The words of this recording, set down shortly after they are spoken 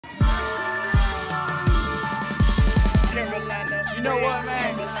You know what,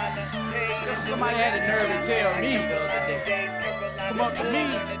 man? Somebody had the nerve to tell me the other day. Come up to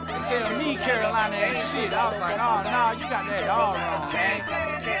me and tell me Carolina ain't shit. I was like, oh, nah, you got that all wrong, man.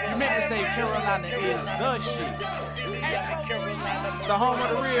 You meant to say Carolina is the shit. It's the home of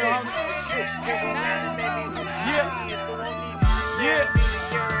the real, homie. Yeah.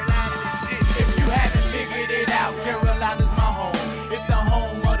 If you haven't figured it out, Carolina's my home. It's the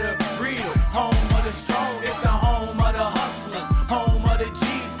home of the real, home of the strong. It's the home of the hustlers, home of the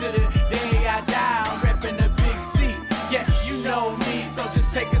G's to the day I die. I'm repping the big C. Yeah, you know me, so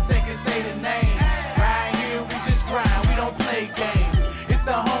just take a second, say the name. Right here, we just grind, we don't play games. It's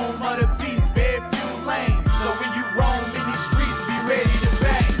the home of the beats, very few lanes. So when you roam in these streets, be ready to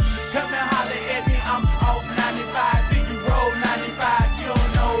bang. Come and holler at me, I'm off 95. See you roll 95, you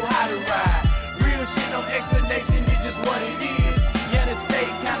don't know how to ride. Real shit, no explanation, it's just what it is. Yeah, the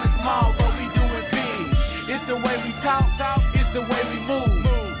state kinda small, but we do it big. It's the way we talk, it's the way we move.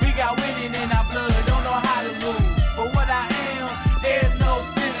 We got winning in our blood, don't know how to lose. For what I am, there's no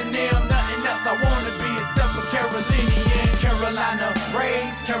synonym, nothing else I wanna be except for Carolinian. Carolina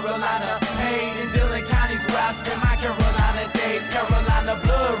raised, Carolina paid in Dillon counties where I spend my Carolina days. Carolina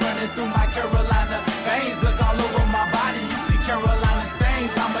blood running through my Carolina veins. Look all over my body, you see Carolina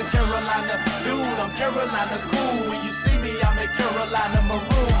stains. I'm a Carolina dude, I'm Carolina cool. When you see me, I'm a Carolina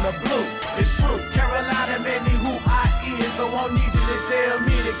maroon, the blue. It's true, Carolina made me who I is, so won't need you to tell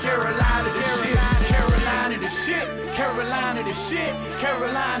me that Carolina the shit. Carolina the shit, Carolina the shit,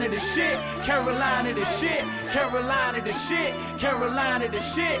 Carolina the shit, Carolina the shit, Carolina the shit, Carolina the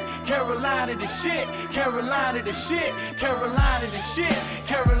shit, Carolina the shit, Carolina the shit, Carolina the shit,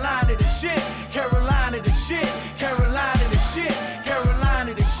 Carolina the shit, Carolina the shit, Carolina the shit,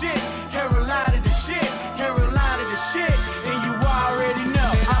 Carolina the shit, Carolina the shit, Carolina the shit, and you already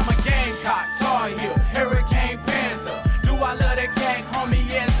know I'm a Gamecock, Tar Heel, Hurricane Panther. Do I love that cat, homie?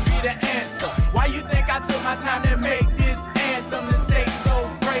 Yes, be the answer. Why you think I took my time to make this anthem? The state so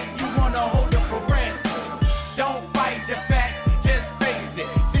great, you wanna hold it for ransom. Don't fight the facts, just face it.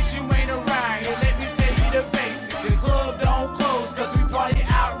 Since you ain't around here, let me tell you the basics. The club don't close, cause we party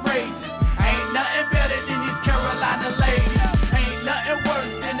outrageous. Ain't nothing better than these Carolina ladies. Ain't nothing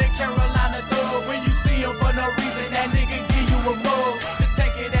worse than the Carolina thug. When you see him for no reason, that nigga give you a mug. Just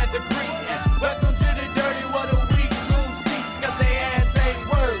take it as a greeting. Welcome to the dirty, what a week lose seats, cause they ass ain't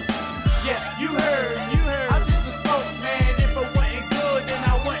word. Yeah, you heard, I'm just a spokesman. If it wasn't good, then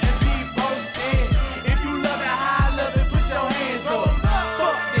I wouldn't be posting. If you love it how I love it, put your hands up.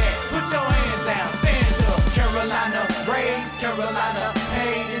 Fuck that, put your hands down, stand up. Carolina raised, Carolina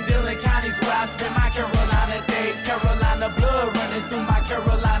paid in Dillon counties where I spend my Carolina days. Carolina blood running through my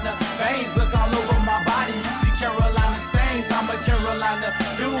Carolina veins. Look all over my body, you see Carolina stains. I'm a Carolina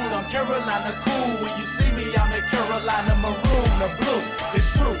dude, I'm Carolina cool. When you see me, I'm a Carolina maroon, the blue. It's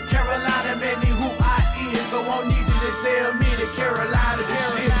true, Carolina made me who I is, so won't need you to tell me that Carolina the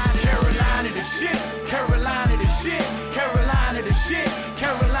shit. Carolina the shit, Carolina the shit, Carolina the shit,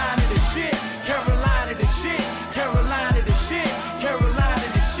 Carolina the shit, Carolina the shit, Carolina the shit, Carolina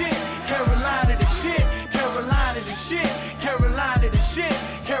the shit, Carolina the shit, Carolina the shit, Carolina the shit,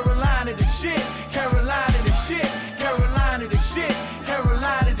 Carolina the shit, Carolina the shit, Carolina the shit,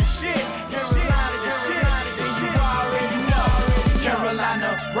 Carolina the shit, Carolina the shit, and you already know. Carolina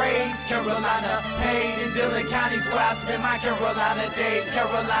raised, Carolina paid in Dillon counties where I spend my Carolina days.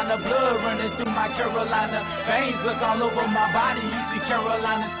 Carolina blood running through my Carolina veins. Look all over my body, you see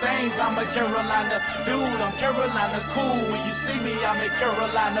Carolina stains. I'm a Carolina dude, I'm Carolina cool. When you see me, I'm a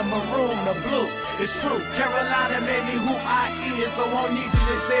Carolina maroon, the blue. It's true, Carolina made me who I is, so won't need you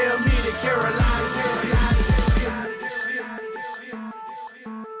to tell me that Carolina